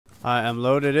I am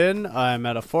loaded in. I'm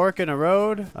at a fork in a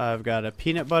road. I've got a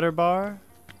peanut butter bar.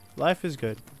 Life is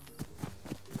good.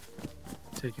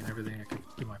 Taking everything I could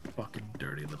get my fucking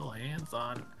dirty little hands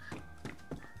on.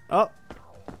 Oh.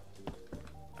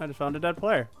 I just found a dead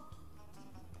player.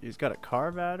 He's got a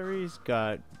car battery. He's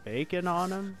got bacon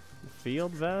on him. A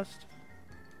field vest.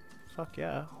 Fuck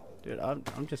yeah. Dude, I'm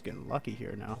just getting lucky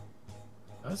here now.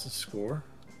 That's a score.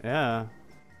 Yeah.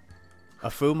 A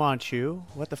Fu Manchu?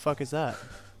 What the fuck is that?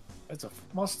 That's a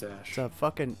mustache. It's a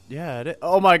fucking... Yeah, it is.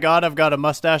 Oh my god, I've got a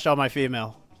mustache on my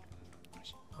female.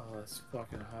 Oh, that's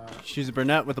fucking hot. She's a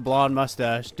brunette with a blonde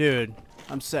mustache. Dude,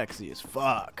 I'm sexy as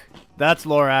fuck. That's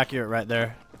lore accurate right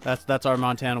there. That's our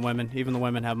Montana women. Even the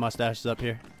women have mustaches up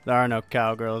here. There are no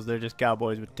cowgirls. They're just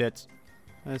cowboys with tits.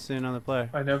 Let's see another player.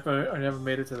 I never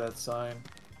made it to that sign.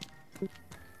 Hey,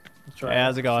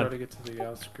 how's it going? Try to get to the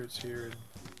outskirts here.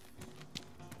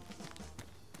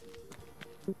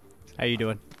 How you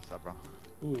doing? What's up, bro?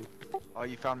 Ooh. Oh,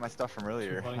 you found my stuff from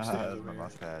earlier. That's My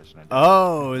mustache. And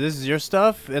Oh, this is your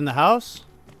stuff in the house?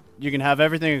 You can have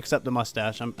everything except the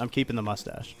mustache. I'm keeping the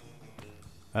mustache.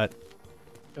 Got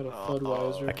a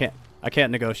Budweiser. I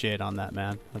can't negotiate on that,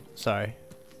 man. I'm sorry.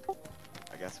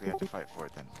 I guess we have to fight for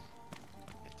it then.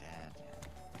 You're dead.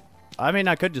 I mean,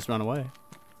 I could just run away.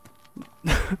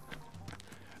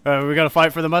 We gotta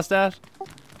fight for the mustache?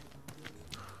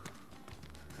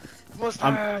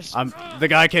 Mustache! The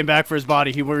guy came back for his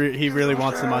body. He really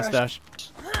wants the mustache.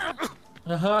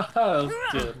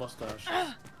 Dude, mustache.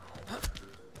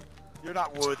 You're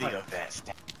not worthy of this.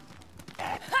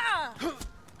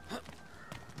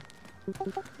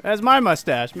 That's my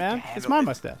mustache, man. It's my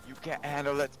mustache. You can't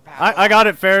handle its power. I got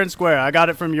it fair and square. I got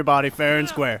it from your body fair and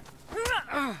square.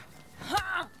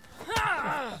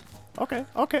 Okay,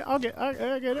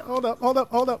 I get it. Hold up.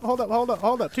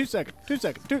 2 seconds. 2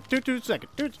 seconds. 2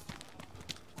 seconds.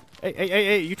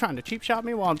 Hey, you trying to cheap shot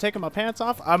me while I'm taking my pants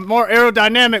off? I'm more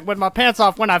aerodynamic with my pants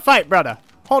off when I fight, brother.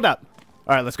 Hold up.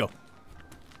 All right, let's go.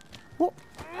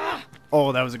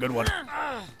 Oh, that was a good one.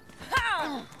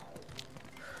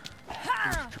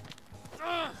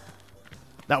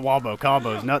 That wombo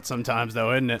combo is nuts sometimes,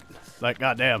 though, isn't it? Like,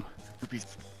 goddamn.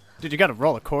 Dude, you got a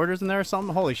roll of quarters in there or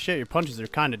something? Holy shit, your punches are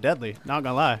kind of deadly. Not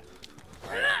gonna lie.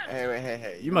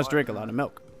 Hey. You must drink a lot of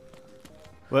milk.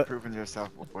 What? Proving yourself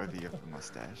worthy of a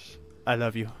mustache. I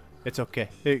love you. It's okay.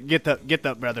 Hey, get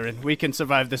up, brethren. We can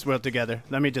survive this world together.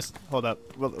 Let me just hold up.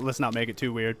 Well, let's not make it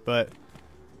too weird, but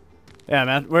yeah,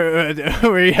 man. Where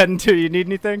are you heading to? You need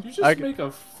anything? You just make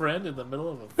a friend in the middle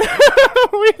of a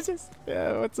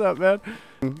yeah, what's up, man?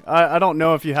 I don't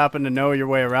know if you happen to know your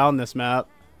way around this map.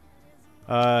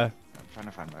 I'm trying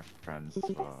to find my friends as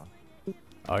well.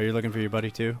 Oh, you're looking for your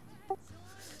buddy too?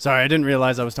 Sorry, I didn't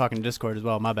realize I was talking to Discord as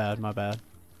well. My bad.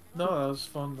 No, that was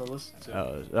fun to listen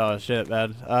to. Oh shit,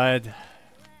 man. I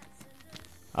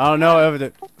don't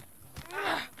know.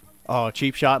 Oh,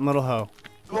 cheap shot and little hoe.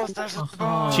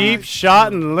 Cheap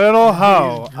shot and little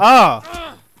hoe.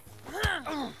 Oh.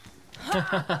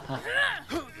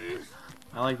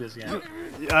 I like this game.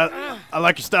 I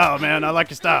like your style, man. I like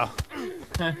your style.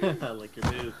 I like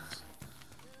your moves.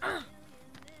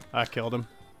 I killed him.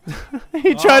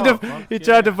 He tried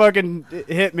to fucking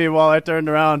hit me while I turned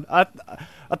around. I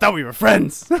thought we were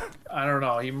friends. I don't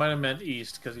know. He might have meant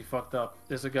east because he fucked up.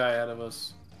 There's a guy ahead of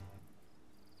us.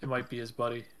 It might be his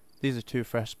buddy. These are 2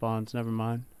 fresh spawns. Never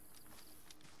mind.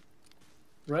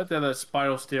 Right there, that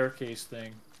spiral staircase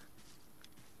thing.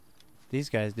 These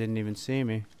guys didn't even see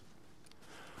me.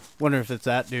 Wonder if it's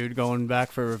that dude going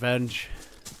back for revenge.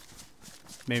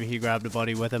 Maybe he grabbed a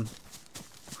buddy with him.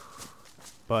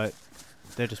 But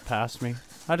they just passed me.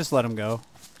 I just let him go.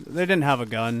 They didn't have a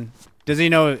gun. Does he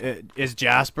know is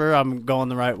Jasper I'm going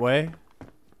the right way?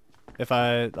 If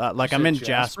I like I'm in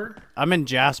Jasper? I'm in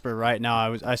Jasper right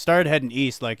now. I started heading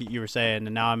east like you were saying,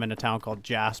 and now I'm in a town called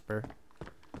Jasper.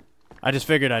 I just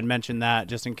figured I'd mention that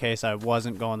just in case I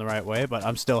wasn't going the right way, but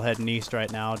I'm still heading east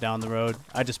right now down the road.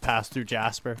 I just passed through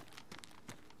Jasper.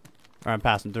 Or I'm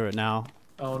passing through it now.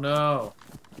 Oh no.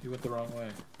 You went the wrong way.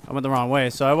 I went the wrong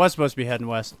way, so I was supposed to be heading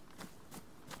west.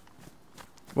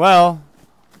 Well,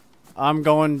 I'm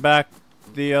going back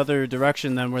the other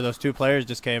direction than where those 2 players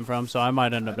just came from, so I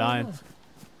might end up dying.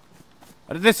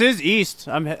 This is east.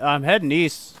 I'm heading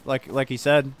east, like he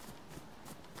said.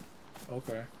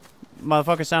 Okay.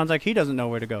 Motherfucker sounds like he doesn't know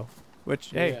where to go.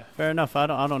 Which, hey, yeah. Fair enough. I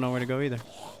don't know where to go either.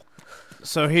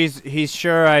 So he's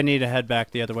sure I need to head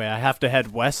back the other way. I have to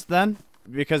head west then?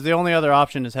 Because the only other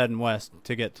option is heading west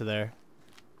to get to there.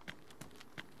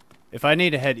 If I need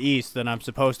to head east, then I'm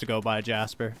supposed to go by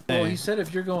Jasper. Well, he said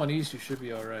if you're going east, you should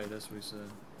be alright. That's what he said.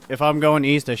 if I'm going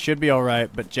east, I should be all right.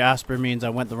 But Jasper means I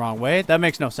went the wrong way. That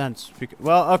makes no sense.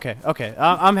 Well, okay.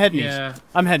 I'm heading east.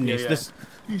 I'm heading east. This.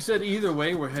 You said either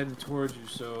way we're heading towards you,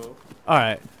 so. All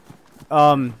right.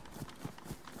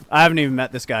 I haven't even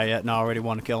met this guy yet, and I already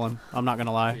want to kill him. I'm not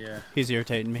gonna lie. Yeah. He's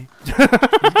irritating me.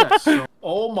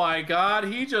 Oh my God!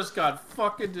 He just got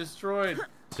fucking destroyed.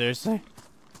 Seriously?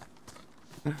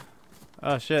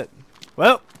 Oh shit.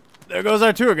 Well, there goes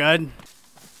our tour guide.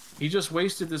 He just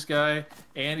wasted this guy,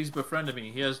 and he's befriended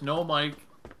me. He has no mic,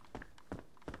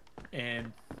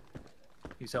 and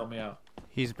he's helped me out.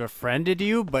 He's befriended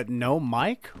you, but no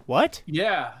mic? What?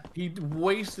 Yeah, he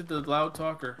wasted the loud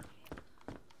talker.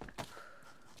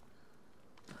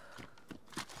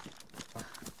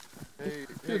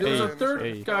 Dude, there was a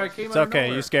third guy came It's out of okay.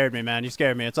 nowhere. You scared me, man. You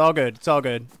scared me. It's all good. It's all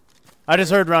good. I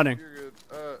just heard running. You're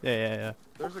good. Yeah.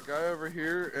 There's a guy over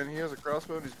here, and he has a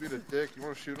crossbow, and he's being a dick. You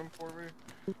want to shoot him for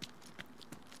me?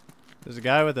 There's a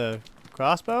guy with a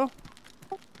crossbow?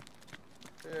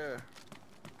 Yeah.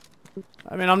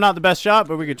 I mean, I'm not the best shot,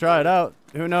 but we could try it out.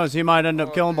 Who knows? He might end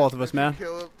up killing both of us, man.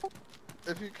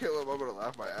 If you kill him, I'm gonna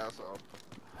laugh my ass off.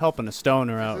 Helping a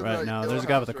stoner out He's in right that now. yellow There's a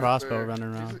guy with a house right crossbow there.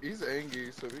 running around. He's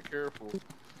angry, so be careful.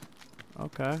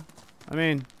 Okay. I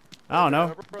mean, I don't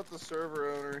know. I brought the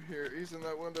server owner here. He's in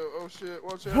that window. Oh shit!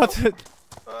 Watch out! What's it?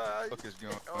 What is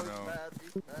going He's on? mad.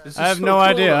 He's mad. This I is have so no cool,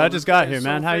 idea. though. I This just got guy here, is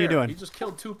man. so How you fair. doing? He just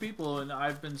killed 2 people, and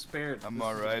I've been spared. I'm This is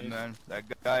alright, amazing. man. That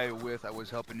guy I was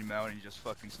helping him out, and he just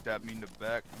fucking stabbed me in the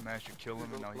back. I managed to kill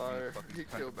him, and now he's being Liar. fucking He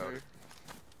cunt killed about me. it.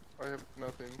 I have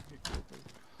nothing. He killed me.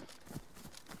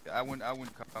 Yeah, I wouldn't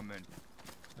come in.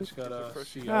 Just got a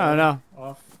I don't know.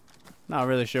 off Not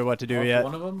really sure what to do off yet.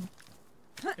 one of them,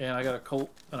 and I got a Colt,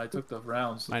 and I took the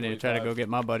rounds. I need to try to go get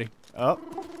my buddy. Oh.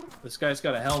 This guy's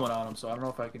got a helmet on him, so I don't know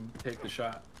if I can take the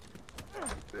shot.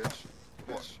 Bitch.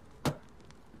 Bitch.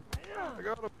 I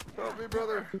got him. Help me,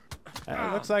 brother.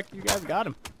 It looks like you guys got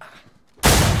him.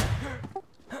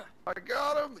 I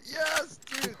got him. Yes,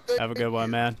 dude. Thank Have a good one,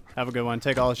 you. man. Have a good one.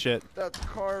 Take all the shit. That's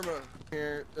karma.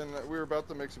 Here, and we were about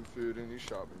to make some food, and he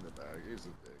shot me in the back. He's a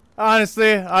dick.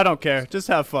 Honestly, I don't care. Just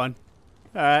have fun.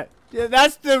 Alright. Yeah,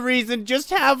 that's the reason. Just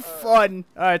have fun.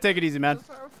 Alright, take it easy, man. Just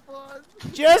have fun.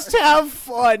 Just have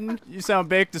fun. You sound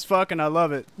baked as fuck, and I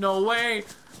love it. No way!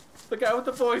 The guy with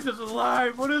the voice is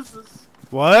alive. What is this?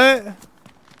 What?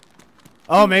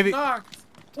 Oh, He maybe was knocked.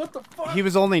 What the fuck? he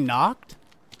was only knocked?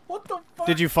 What the fuck?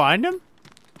 Did you find him?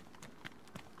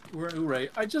 We're in Ouray.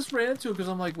 I just ran into him because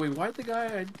I'm like, wait, why'd the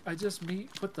guy I just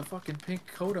meet put the fucking pink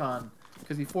coat on?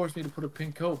 Because he forced me to put a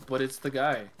pink coat, but it's the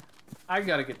guy. I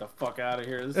gotta get the fuck out of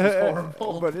here. This is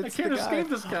horrible. But it's I can't the guy. escape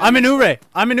this guy. I'm in Ouray.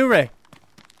 I'm in Ouray.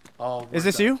 Oh, Is we're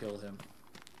this gonna you? Kill him.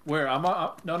 Where?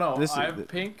 No. This I is have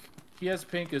pink. He has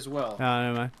pink as well. Oh,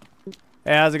 never mind.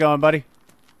 Hey, how's it going, buddy?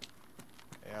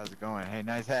 Hey, how's it going? Hey,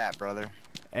 nice hat, brother.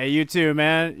 Hey, you too,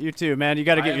 man. You too, man. You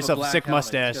gotta I get have a yourself a black sick helmet.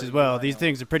 mustache It's as gotta be well. black These helmet.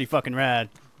 things are pretty fucking rad.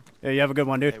 Yeah, you have a good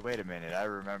one, dude. Hey, wait a minute. I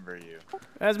remember you.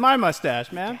 That's my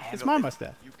mustache, man. It's Handle my it.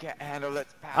 mustache. You can't handle it.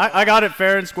 I got it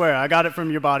fair and square. I got it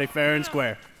from your body fair and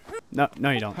square. No,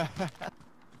 you don't.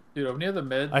 Dude, I'm near the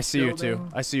med. I see you too.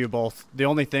 building. I see you both. The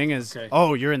only thing is, Okay.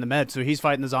 oh, you're in the med, so he's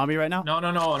fighting the zombie right now? No. I'm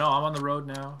on the road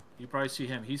now. You probably see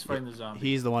him. He's fighting the zombie.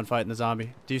 He's the one fighting the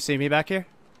zombie. Do you see me back here?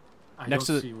 I Next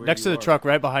don't to see the where next you to the are. truck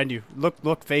right behind you.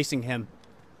 Look facing him.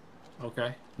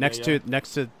 Okay. Next Yeah.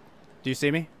 to do you see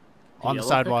me? The On the yellow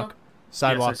sidewalk. pickup?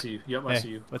 Sidewalk. Yes, I see you. Yep, I Hey, see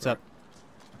you. what's Correct.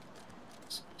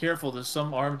 up? Careful, there's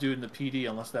some armed dude in the PD,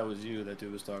 unless that was you that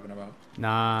dude was talking about.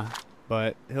 Nah,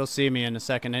 but he'll see me in a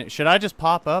second. Should I just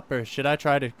pop up or should I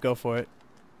try to go for it?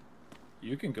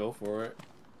 You can go for it.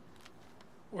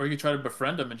 Or you can try to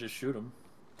befriend him and just shoot him.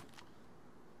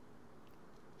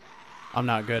 I'm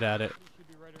not good at it. Should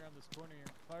be right around this corner here.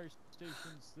 Fire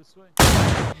station's this way.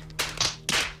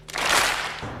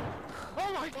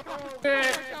 Oh my god! Oh my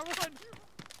god, run!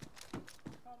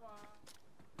 Come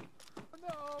on.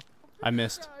 No! I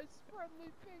missed. Guys,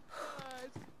 friendly pink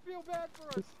guys. Feel bad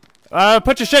for us.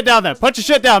 Put your shit down there. Put your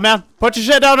shit down, man. Put your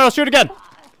shit down or I'll shoot again.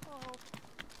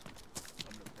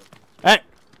 Hey,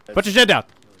 put your shit down.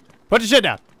 Put your shit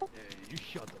down. You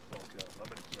shut the fuck up. I'm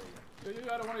gonna kill you. Dude, you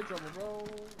got any trouble, bro.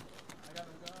 I got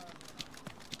no gun.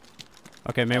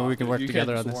 Okay, maybe we can work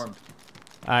together on this.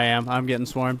 I'm getting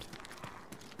swarmed.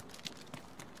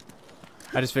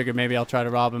 I just figured maybe I'll try to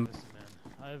rob him. Listen,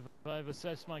 man. I've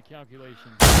assessed my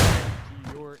calculations.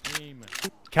 To your aim.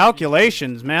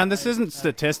 Calculations, man. This isn't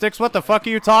statistics. What the fuck are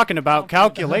you talking about?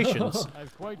 Calculations. I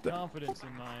have quite confidence in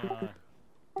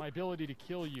my ability to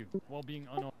kill you while being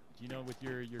unarmed. You know, with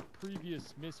your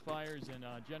previous misfires and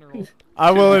general.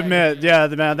 I will admit, yeah,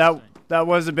 man, that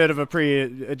was a bit of a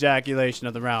pre-ejaculation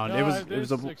of the round. No, it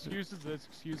was excuses. That's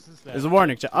excuses. it was a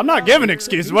warning shot. I'm not giving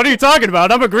excuses. What are you talking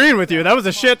about? I'm agreeing with you. That was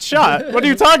a shit shot. What are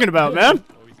you talking about, man?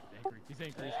 Oh, he's angry. He's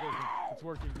angry. It's working. It's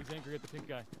working. He's angry at the pink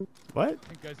guy. What?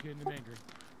 Pink guy's getting him angry.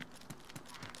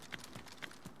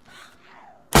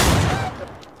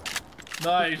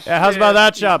 Nice. Yeah, how's about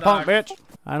that He's shot, punk knocked. bitch?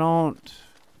 I don't.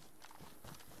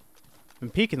 I'm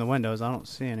peeking the windows. I don't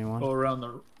see anyone. Go around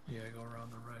the. Yeah, go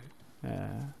around the right. Yeah.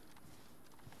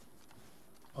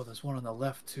 Oh, there's one on the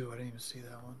left too. I didn't even see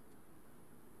that one.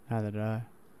 Neither did I.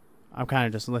 I'm kind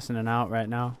of just listening out right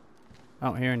now. I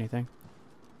don't hear anything.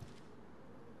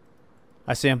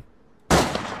 I see him.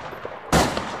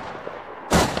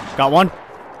 Got one.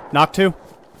 Knocked two.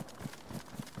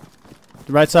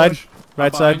 The right side. Push. Right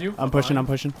I'm side. behind you. I'm pushing. I'm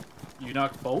pushing. You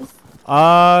knocked both.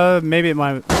 Maybe it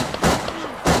might.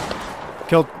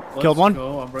 Killed Let's one.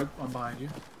 Go. I'm behind you.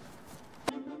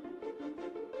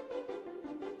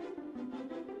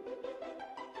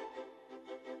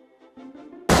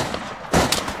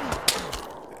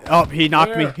 Oh, he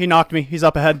knocked me. Where? He knocked me. He's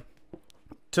up ahead.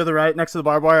 To the right, next to the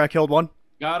barbed wire. I killed one.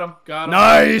 Got him. Got him.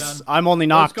 Nice. Done. I'm only Let's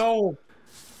knocked. go.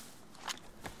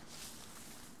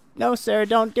 No, sir,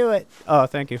 don't do it. Oh,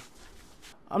 thank you.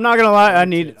 I'm not gonna lie. I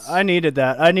needed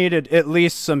that. I needed at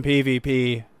least some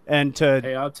PvP and to.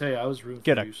 Hey, I'll tell you, I was rooting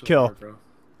Get for a you so kill. hard, bro.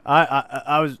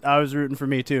 I was rooting for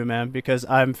me too, man, because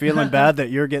I'm feeling bad that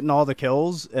you're getting all the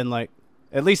kills and like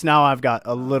at least now I've got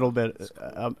a little bit.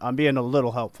 I'm being a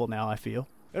little helpful now. I feel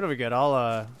it'll be good.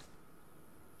 I'll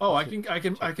Oh, I can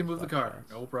move the car.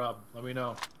 No problem. Let me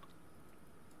know.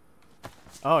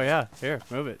 Oh yeah, here,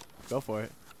 move it. Go for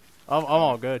it. I'm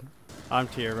all good. I'm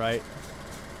to your right.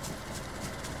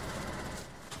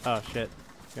 Oh shit.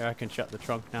 Here, I can shut the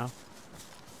trunk now.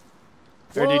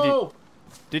 Or Whoa!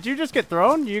 did you just get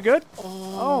thrown? You good?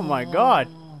 Oh my god.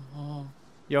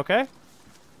 You okay?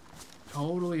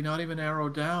 Totally not even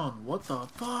arrowed down. What the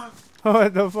fuck?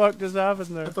 What the fuck just happened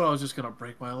I there? thought I was just gonna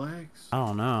break my legs. I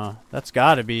don't know. That's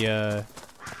gotta be Oh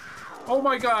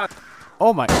my god!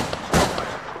 Oh my.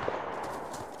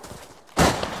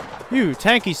 You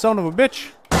tanky son of a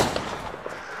bitch.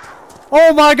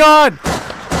 Oh my god!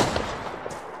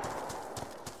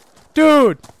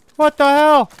 Dude! What the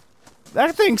hell?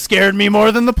 That thing scared me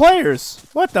more than the players.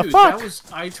 What the Dude, fuck? that was.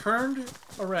 I turned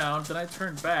around, then I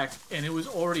turned back, and it was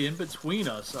already in between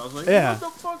us. I was like, Yeah.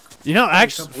 what the fuck? You know, a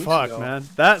actually, couple weeks fuck, ago. man.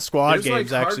 That squad There's,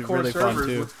 game's like, actually hardcore really fun servers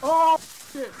too. with- oh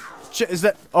shit! Shit, is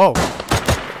that? Oh.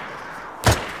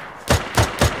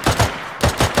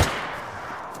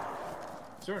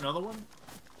 Is there another one?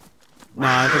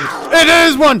 Nah, I think it's, it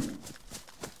is one.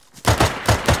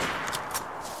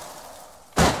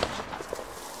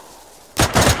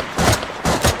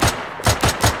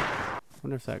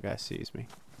 Wonder if that guy sees me.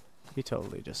 He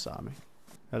totally just saw me.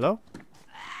 Hello?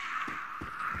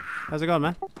 How's it going,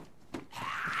 man?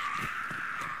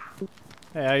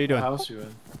 Hey, how you doing? What house you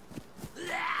in?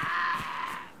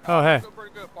 Oh, hey. Doing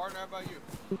pretty good, partner. How about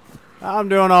you? I'm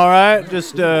doing all right.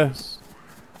 Just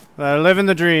living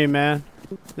the dream, man.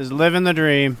 Just living the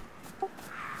dream.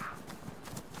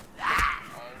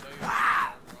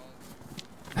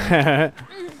 Hey,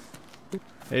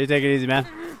 you take it easy, man.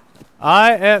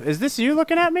 I am. Is this you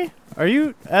looking at me? Are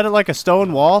you at like a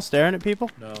stone wall staring at people?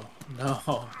 No,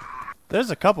 no.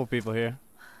 There's a couple people here.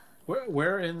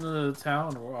 Where in the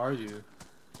town are you?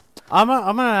 I'm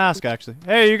gonna ask actually.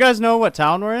 Hey, you guys know what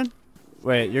town we're in?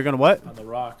 Wait, you're gonna what? On the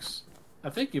rocks. I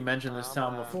think you mentioned this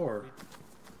town before.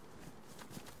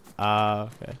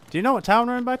 Okay. Do you know what town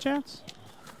we're in by chance?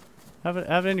 Have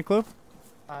any clue?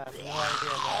 I have no idea.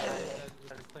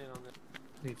 I'm playing on this.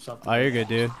 Need something. Oh, you're good,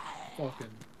 dude. Fucking.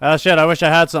 Oh shit, I wish I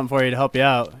had something for you to help you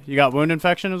out. You got wound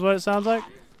infection is what it sounds like?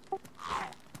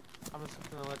 I'm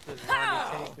just gonna let this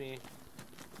zombie take me.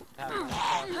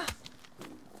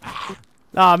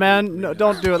 Nah, man, no,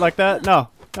 don't do it like that. No,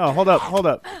 hold up. Yeah,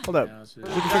 We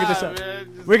can figure this out.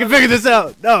 We can figure this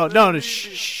out. No,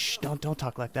 shh. Don't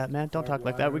talk like that, man. Don't talk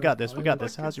like that. We got this.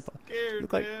 How's your pulse?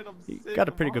 Look like you got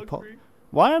a pretty good pulse.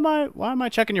 Why am I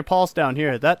checking your pulse down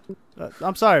here? That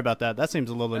I'm sorry about that. That seems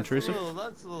a little intrusive.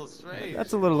 That's a little strange.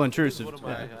 That's a little intrusive. What am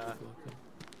I?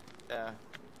 Yeah.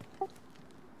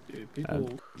 Dude,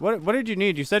 people. What did you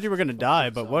need? You said you were gonna die,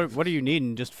 but what are you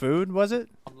needing? Just food, was it?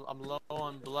 I'm low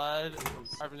on blood. I'm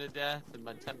starving to death, and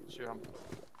my temperature.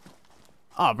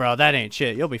 Oh, bro, that ain't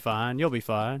shit. You'll be fine.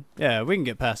 Yeah, we can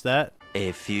get past that.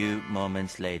 A few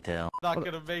moments later. I'm not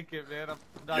gonna make it, man. I'm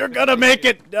not You're gonna make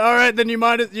it. All right, then you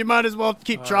might as well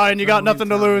keep trying. You got nothing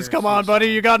to lose. Come on, buddy.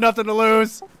 You got nothing to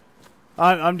lose.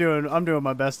 I'm doing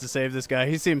my best to save this guy.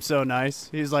 He seems so nice.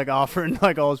 He's like offering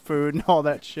like all his food and all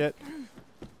that shit.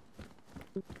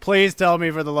 Please tell me,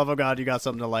 for the love of God, you got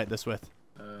something to light this with.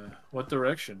 What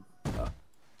direction?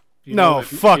 You No know,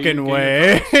 if you- fucking get your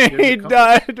way. compass, get your He compass.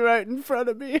 died right in front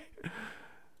of me.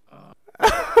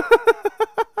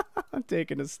 I'm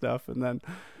taking his stuff, and then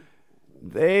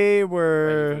they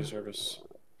were. Thank you for your service.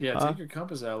 Yeah, take your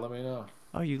compass out. Let me know.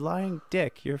 Oh, you lying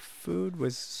dick! Your food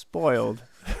was spoiled.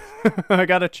 I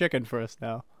got a chicken for us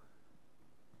now.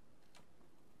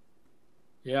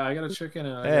 Yeah, I got a chicken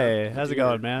and I Hey, got how's it deer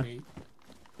going, man? meat.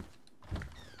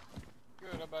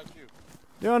 Good, how about you?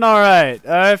 Doing all right.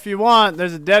 If you want,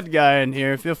 there's a dead guy in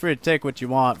here. Feel free to take what you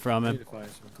want from I him. need to find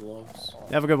some gloves.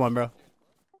 Have a good one, bro.